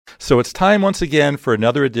So it's time once again for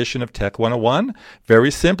another edition of Tech 101. Very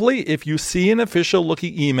simply, if you see an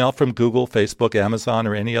official-looking email from Google, Facebook, Amazon,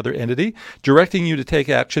 or any other entity directing you to take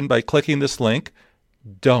action by clicking this link,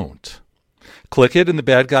 don't. Click it and the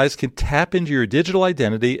bad guys can tap into your digital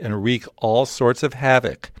identity and wreak all sorts of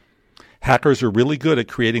havoc. Hackers are really good at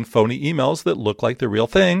creating phony emails that look like the real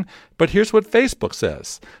thing, but here's what Facebook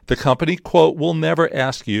says. The company, quote, will never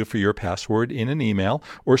ask you for your password in an email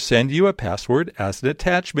or send you a password as an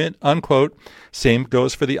attachment, unquote. Same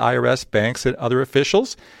goes for the IRS, banks, and other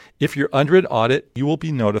officials. If you're under an audit, you will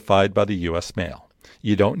be notified by the U.S. Mail.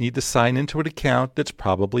 You don't need to sign into an account that's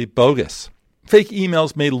probably bogus. Fake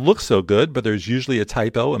emails may look so good, but there's usually a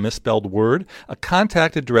typo, a misspelled word, a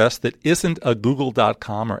contact address that isn't a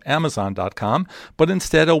google.com or amazon.com, but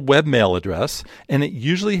instead a webmail address, and it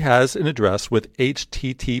usually has an address with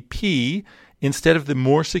HTTP instead of the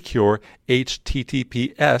more secure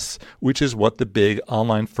HTTPS, which is what the big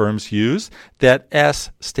online firms use. That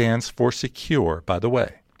S stands for secure, by the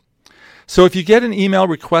way. So if you get an email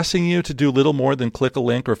requesting you to do little more than click a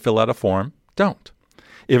link or fill out a form, don't.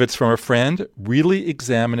 If it's from a friend, really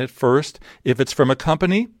examine it first. If it's from a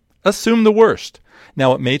company, assume the worst.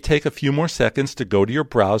 Now, it may take a few more seconds to go to your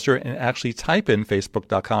browser and actually type in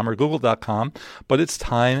facebook.com or google.com, but it's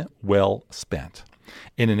time well spent.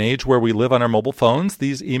 In an age where we live on our mobile phones,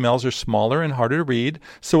 these emails are smaller and harder to read,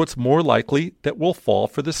 so it's more likely that we'll fall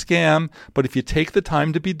for the scam. But if you take the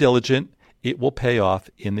time to be diligent, it will pay off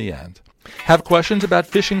in the end. Have questions about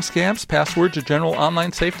phishing scams, passwords, or general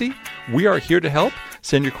online safety? We are here to help.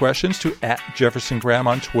 Send your questions to @JeffersonGraham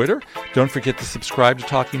on Twitter. Don't forget to subscribe to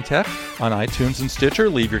Talking Tech on iTunes and Stitcher.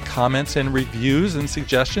 Leave your comments and reviews and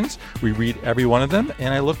suggestions. We read every one of them,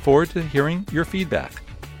 and I look forward to hearing your feedback.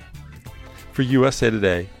 For USA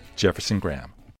Today, Jefferson Graham.